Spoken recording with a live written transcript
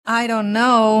I don't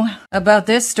know about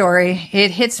this story. It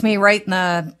hits me right in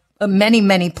the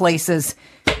many places.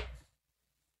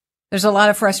 There's a lot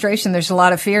of frustration. There's a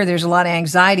lot of fear. There's a lot of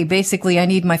anxiety. Basically, I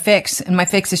need my fix, and my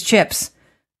fix is chips.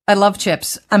 I love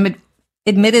chips.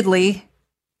 Admittedly,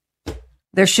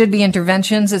 there should be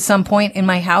interventions at some point in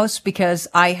my house because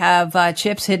I have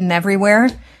chips hidden everywhere.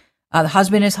 The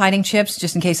husband is hiding chips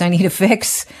just in case I need a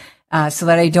fix, so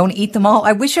that I don't eat them all.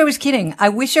 I wish I was kidding. I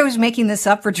wish I was making this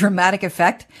up for dramatic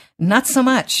effect. Not so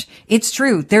much. It's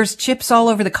true. There's chips all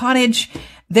over the cottage.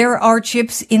 There are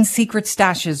chips in secret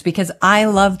stashes because I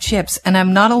love chips and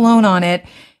I'm not alone on it.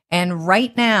 And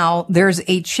right now there's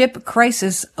a chip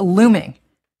crisis looming.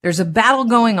 There's a battle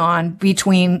going on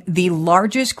between the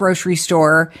largest grocery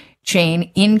store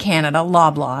chain in Canada,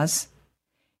 Loblaws,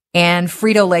 and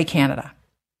Frito-Lay Canada.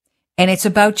 And it's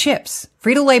about chips.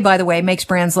 Frito-Lay, by the way, makes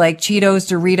brands like Cheetos,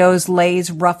 Doritos,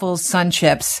 Lay's, Ruffles, Sun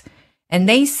Chips. And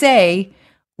they say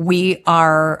we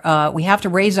have to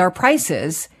raise our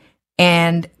prices,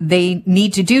 and they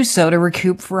need to do so to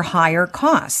recoup for higher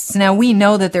costs. Now, we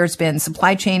know that there's been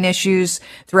supply chain issues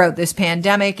throughout this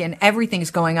pandemic and everything's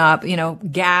going up,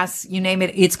 gas, you name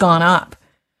it, it's gone up.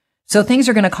 So things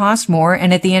are going to cost more.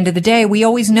 And at the end of the day, we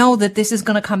always know that this is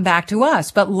going to come back to us.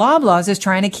 But Loblaws is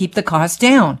trying to keep the cost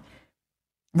down.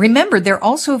 Remember, they're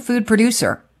also a food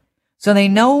producer. So they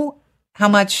know how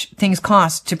much things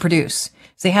cost to produce.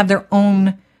 So they have their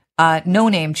own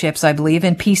no-name chips, I believe,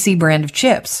 and PC brand of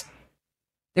chips.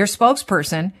 Their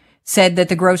spokesperson said that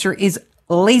the grocer is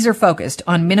laser focused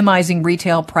on minimizing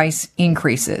retail price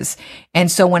increases.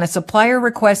 And so when a supplier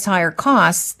requests higher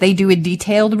costs, they do a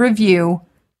detailed review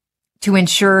to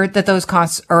ensure that those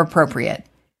costs are appropriate.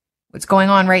 What's going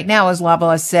on right now is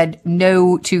Loblaws said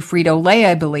no to Frito-Lay,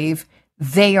 I believe.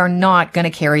 They are not going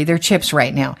to carry their chips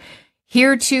right now.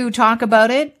 Here to talk about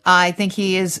it, I think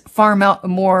he is far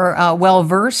more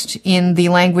well-versed in the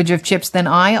language of chips than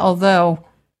I, although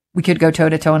we could go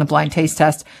toe-to-toe in a blind taste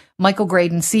test. Michael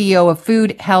Graydon, CEO of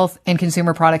Food, Health, and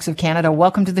Consumer Products of Canada.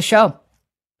 Welcome to the show.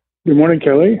 Good morning,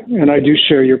 Kelly. And I do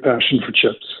share your passion for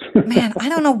chips. Man, I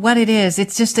don't know what it is.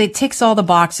 It's just, it ticks all the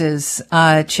boxes,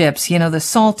 chips. The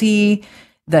salty,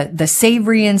 the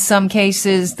savory in some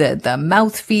cases, the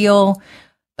mouthfeel,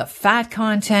 the fat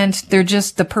content. They're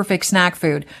just the perfect snack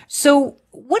food. So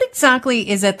what exactly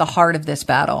is at the heart of this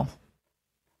battle?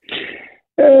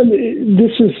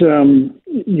 This is,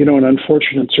 an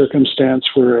unfortunate circumstance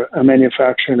where a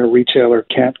manufacturer and a retailer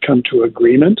can't come to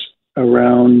agreement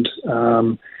around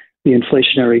the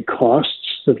inflationary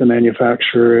costs that the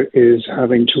manufacturer is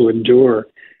having to endure.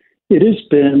 It has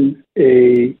been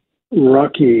a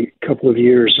rocky couple of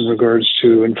years in regards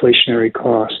to inflationary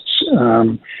costs.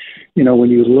 When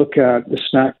you look at the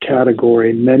snack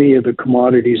category, many of the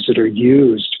commodities that are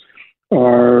used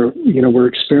are, we're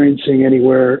experiencing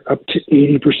anywhere up to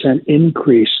 80%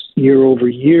 increase year over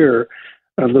year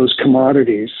of those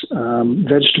commodities.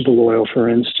 Vegetable oil, for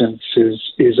instance,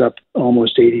 is up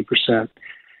almost 80%.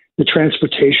 The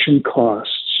transportation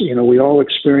costs, we all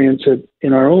experience it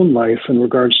in our own life in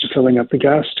regards to filling up the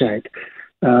gas tank.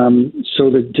 So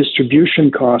the distribution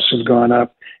costs have gone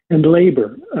up, and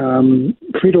labor.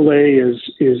 Frito-Lay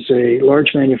is a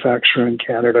large manufacturer in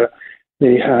Canada.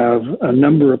 They have a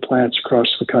number of plants across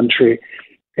the country,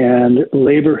 and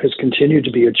labor has continued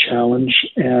to be a challenge.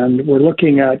 And we're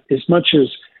looking at as much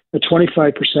as a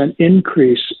 25%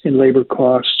 increase in labor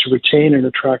costs to retain and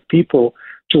attract people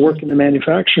to work in the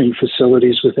manufacturing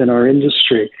facilities within our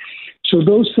industry. So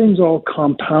those things all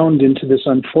compound into this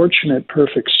unfortunate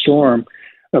perfect storm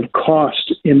of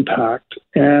cost impact.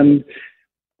 And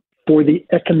for the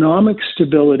economic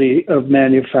stability of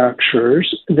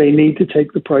manufacturers, they need to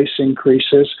take the price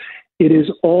increases. It is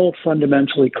all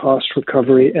fundamentally cost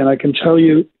recovery. And I can tell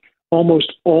you,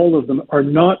 almost all of them are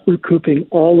not recouping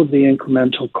all of the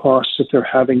incremental costs that they're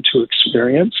having to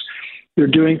experience. They're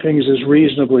doing things as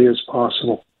reasonably as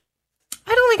possible.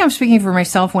 I don't think I'm speaking for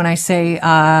myself when I say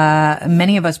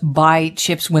many of us buy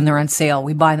chips when they're on sale.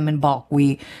 We buy them in bulk.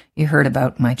 You heard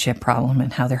about my chip problem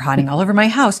and how they're hiding all over my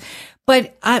house.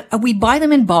 But we buy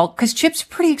them in bulk because chips are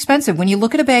pretty expensive. When you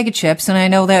look at a bag of chips, and I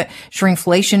know that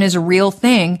shrinkflation is a real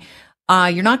thing,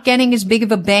 you're not getting as big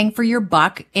of a bang for your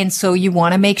buck. And so you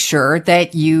want to make sure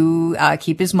that you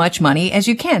keep as much money as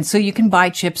you can so you can buy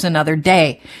chips another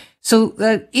day. So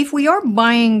if we are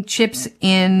buying chips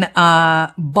in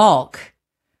bulk,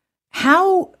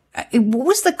 what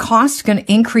was the cost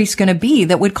increase going to be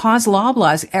that would cause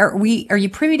Loblaws? Are you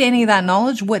privy to any of that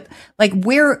knowledge?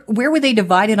 Where were they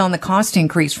divided on the cost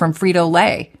increase from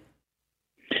Frito-Lay?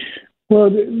 Well,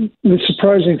 the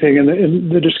surprising thing,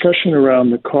 and the discussion around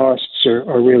the costs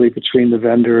are really between the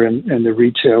vendor and the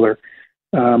retailer.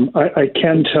 I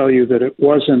can tell you that it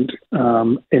wasn't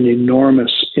an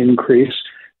enormous increase.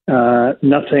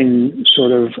 Nothing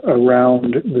sort of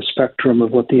around the spectrum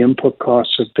of what the input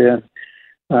costs have been.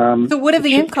 So what have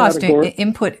the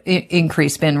input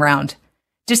increase been round?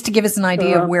 Just to give us an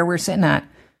idea of where we're sitting at.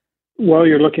 Well,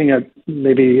 you're looking at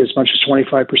maybe as much as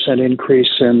 25%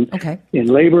 increase in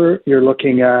labor. You're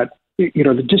looking at,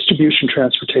 the distribution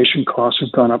transportation costs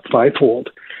have gone up fivefold.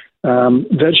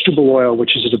 Vegetable oil,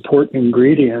 which is an important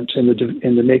ingredient in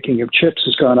the making of chips,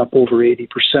 has gone up over 80%.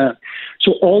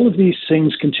 So all of these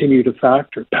things continue to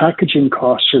factor. Packaging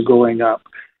costs are going up.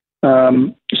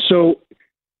 So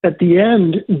at the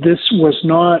end, this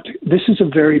is a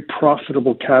very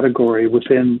profitable category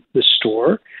within the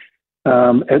store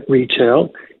at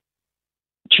retail.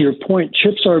 To your point,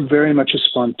 chips are very much a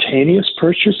spontaneous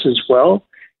purchase as well.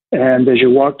 And as you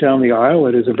walk down the aisle,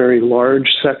 it is a very large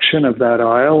section of that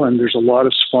aisle, and there's a lot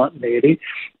of spontaneity.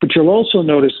 But you'll also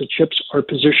notice that chips are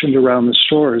positioned around the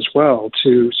store as well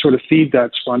to sort of feed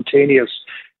that spontaneous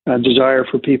desire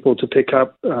for people to pick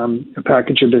up a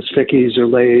package of Biscuits or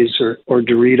Lay's or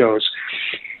Doritos.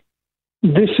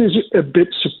 This is a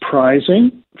bit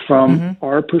surprising from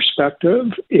our perspective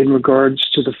in regards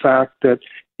to the fact that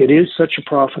it is such a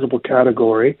profitable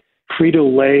category.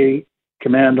 Frito-Lay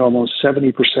command almost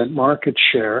 70% market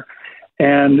share,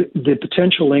 and the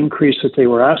potential increase that they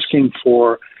were asking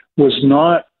for was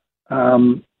not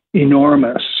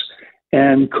enormous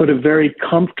and could have very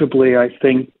comfortably, I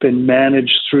think, been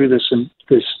managed through this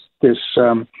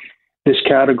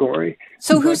category.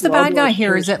 So who's the bad guy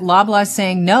here? Is it Loblaw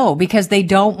saying no because they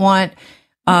don't want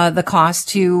the cost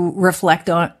to reflect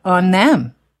on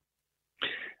them?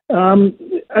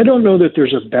 I don't know that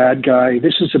there's a bad guy.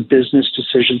 This is a business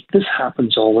decision. This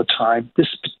happens all the time.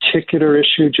 This particular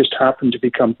issue just happened to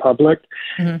become public.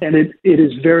 And it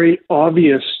is very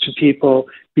obvious to people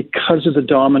because of the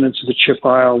dominance of the chip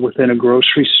aisle within a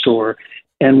grocery store.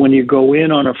 And when you go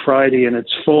in on a Friday and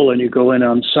it's full and you go in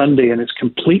on Sunday and it's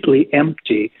completely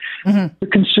empty, the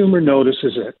consumer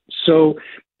notices it. So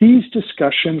these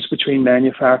discussions between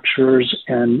manufacturers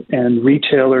and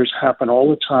retailers happen all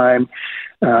the time.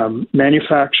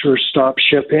 Manufacturers stop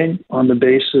shipping on the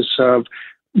basis of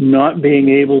not being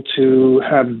able to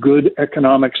have good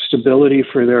economic stability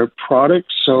for their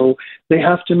products. So they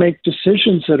have to make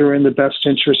decisions that are in the best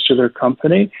interest of their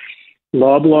company.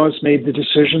 Loblaw's made the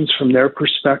decisions from their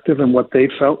perspective and what they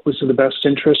felt was in the best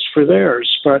interest for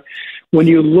theirs. But when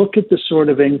you look at the sort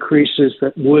of increases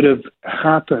that would have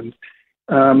happened,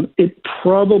 it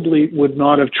probably would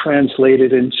not have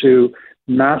translated into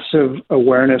massive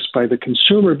awareness by the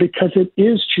consumer because it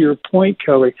is, to your point,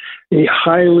 Kelly, a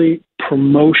highly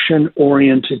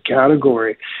promotion-oriented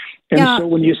category. And so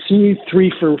when you see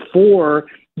 3 for $4,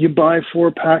 you buy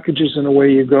 4 packages and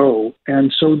away you go.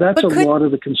 And so that's a lot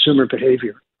of the consumer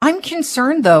behavior. I'm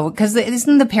concerned, though, because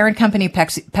isn't the parent company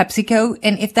PepsiCo?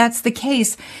 And if that's the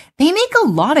case, they make a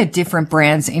lot of different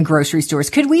brands in grocery stores.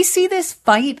 Could we see this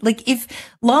fight? Like if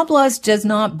Loblaws does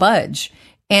not budge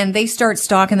and they start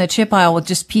stocking the chip aisle with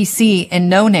just PC and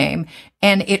no name,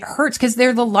 and it hurts because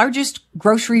they're the largest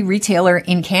grocery retailer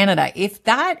in Canada. If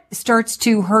that starts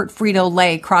to hurt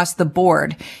Frito-Lay across the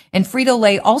board, and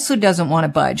Frito-Lay also doesn't want to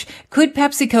budge, could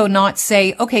PepsiCo not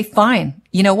say, okay, fine,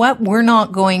 you know what? We're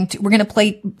going to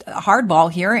play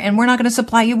hardball here and we're not going to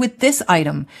supply you with this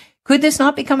item. Could this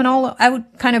not become an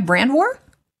all-out kind of brand war?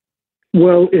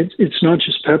 Well, it's not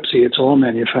just Pepsi, it's all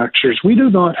manufacturers. We do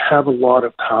not have a lot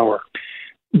of power.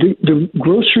 The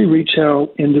grocery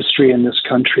retail industry in this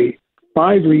country,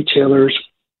 5 retailers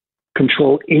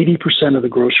control 80% of the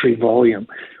grocery volume.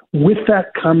 With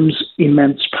that comes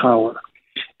immense power.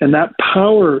 And that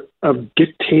power of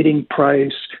dictating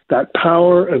price, that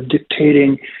power of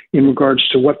dictating in regards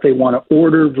to what they want to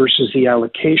order versus the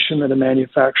allocation that a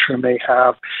manufacturer may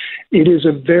have, it is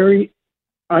a very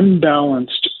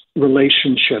unbalanced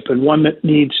relationship and one that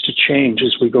needs to change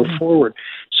as we go forward.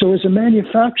 So as a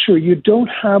manufacturer, you don't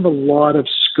have a lot of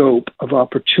scope of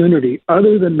opportunity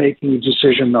other than making a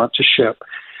decision not to ship.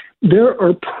 There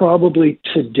are probably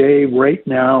today, right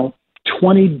now,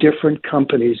 20 different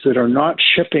companies that are not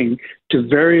shipping to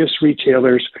various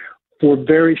retailers for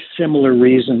very similar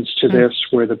reasons to this,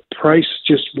 where the price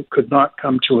just could not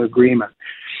come to agreement.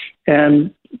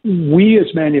 And we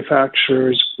as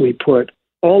manufacturers, we put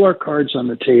all our cards on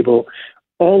the table,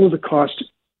 all of the cost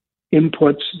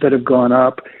inputs that have gone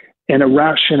up, and a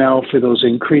rationale for those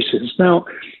increases. Now,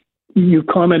 you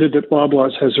commented that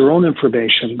Loblaws has their own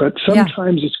information, but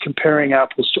sometimes it's comparing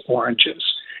apples to oranges.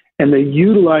 And they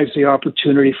utilize the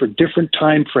opportunity for different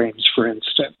time frames, for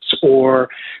instance, or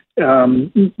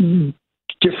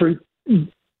different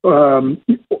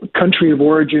country of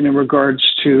origin in regards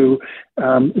to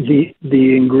the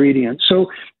ingredients. So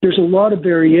there's a lot of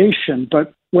variation,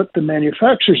 but what the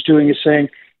manufacturer is doing is saying,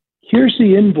 here's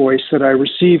the invoice that I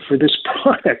received for this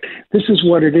product. This is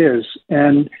what it is.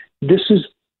 And this is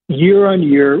year on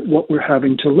year what we're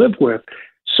having to live with.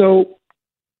 So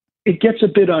it gets a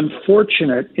bit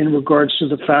unfortunate in regards to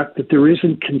the fact that there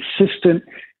isn't consistent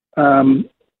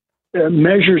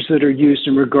measures that are used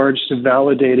in regards to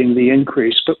validating the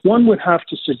increase. But one would have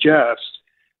to suggest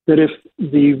that if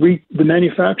the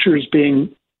manufacturer is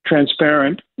being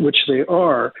transparent, which they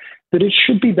are, that it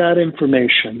should be that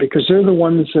information, because they're the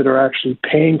ones that are actually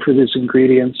paying for these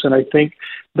ingredients. And I think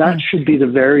that should be the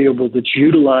variable that's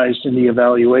utilized in the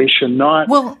evaluation, not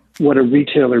what a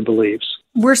retailer believes.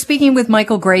 We're speaking with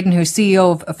Michael Graydon, who's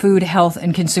CEO of Food, Health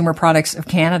and Consumer Products of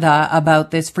Canada,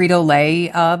 about this Frito-Lay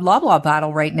Loblaw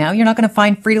battle right now. You're not going to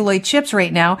find Frito-Lay chips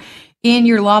right now in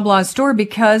your Loblaw store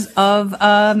because of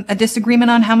a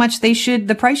disagreement on how much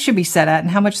the price should be set at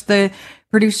and how much the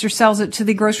producer sells it to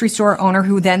the grocery store owner,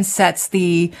 who then sets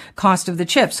the cost of the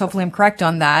chips. Hopefully I'm correct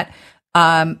on that.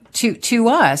 To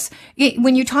us,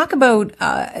 when you talk about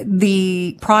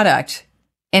the product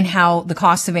and how the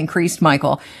costs have increased,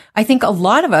 Michael, I think a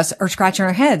lot of us are scratching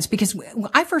our heads, because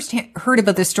I first heard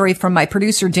about this story from my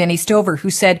producer, Jenny Stover, who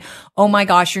said, oh my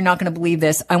gosh, you're not going to believe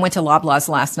this. I went to Loblaws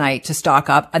last night to stock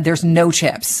up. There's no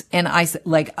chips. And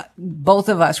both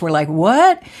of us were like,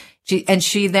 what?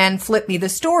 She then flipped me the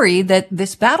story that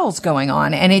this battle's going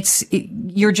on, and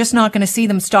you're just not going to see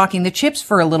them stocking the chips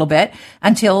for a little bit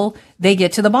until they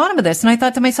get to the bottom of this. And I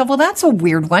thought to myself, well, that's a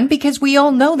weird one, because we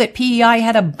all know that PEI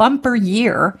had a bumper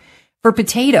year for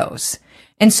potatoes.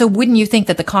 And so wouldn't you think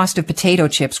that the cost of potato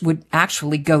chips would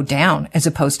actually go down as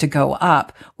opposed to go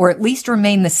up, or at least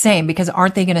remain the same, because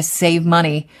aren't they going to save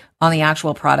money on the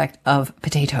actual product of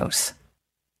potatoes?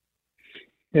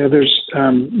 Yeah, there's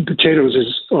potatoes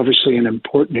is obviously an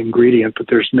important ingredient, but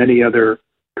there's many other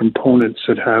components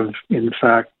that have, in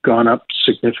fact, gone up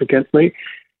significantly.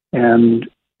 And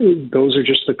those are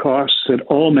just the costs that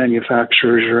all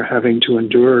manufacturers are having to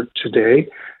endure today.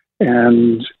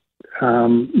 And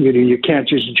you can't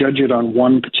just judge it on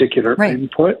one particular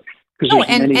input.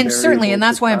 And certainly, and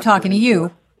that's why I'm talking to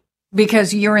you,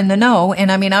 because you're in the know.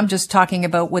 And I mean, I'm just talking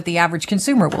about what the average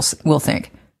consumer will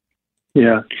think.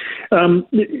 Yeah.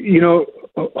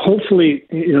 Hopefully,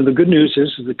 the good news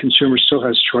is that the consumer still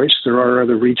has choice. There are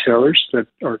other retailers that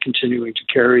are continuing to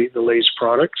carry the Lay's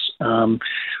products.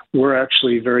 We're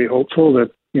actually very hopeful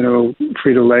that,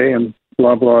 Frito-Lay and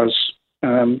Loblaws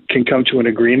can come to an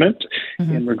agreement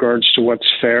in regards to what's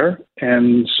fair.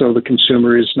 And so the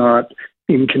consumer is not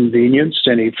inconvenienced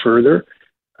any further,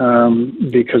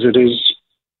 because it is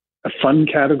a fun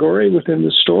category within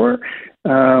the store.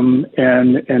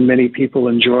 And many people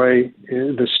enjoy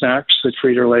the snacks that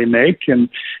Frito-Lay make, and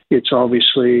it's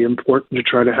obviously important to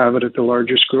try to have it at the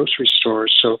largest grocery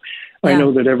stores. So I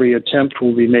know that every attempt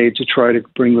will be made to try to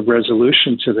bring the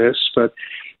resolution to this, but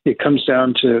it comes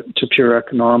down to pure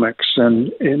economics.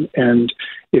 And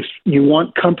if you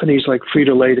want companies like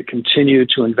Frito-Lay to continue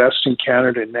to invest in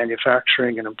Canada in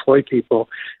manufacturing and employ people,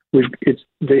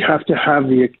 they have to have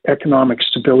the economic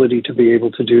stability to be able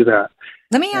to do that.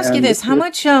 Let me ask you this. How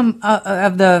much of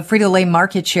the Frito-Lay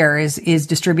market share is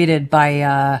distributed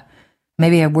by,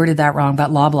 maybe I worded that wrong,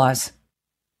 but Loblaws?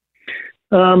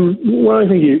 Well, I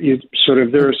think you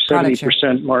they're a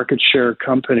 70% market share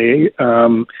company,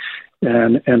 and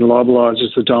Loblaws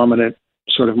is the dominant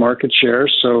sort of market share.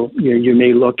 So you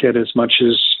may look at as much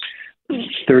as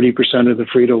 30% of the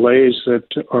Frito-Lays that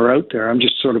are out there. I'm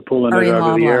just sort of pulling it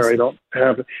out of the air. I don't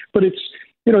have it. But it's,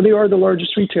 they are the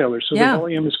largest retailers, so the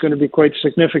volume is going to be quite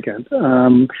significant.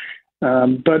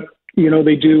 But,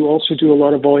 they do also do a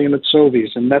lot of volume at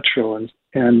Sobeys and Metro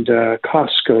and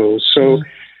Costco. So,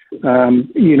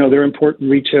 they're important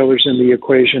retailers in the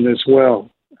equation as well.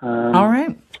 All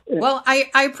right. Well,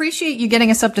 I appreciate you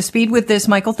getting us up to speed with this,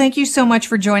 Michael. Thank you so much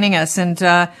for joining us. And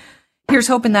here's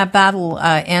hoping that battle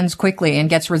ends quickly and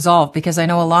gets resolved, because I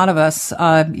know a lot of us,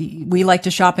 we like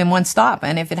to shop in one stop.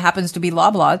 And if it happens to be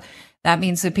Loblaw, that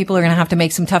means that people are going to have to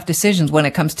make some tough decisions when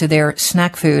it comes to their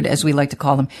snack food, as we like to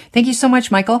call them. Thank you so much,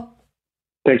 Michael.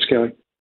 Thanks, Kelly.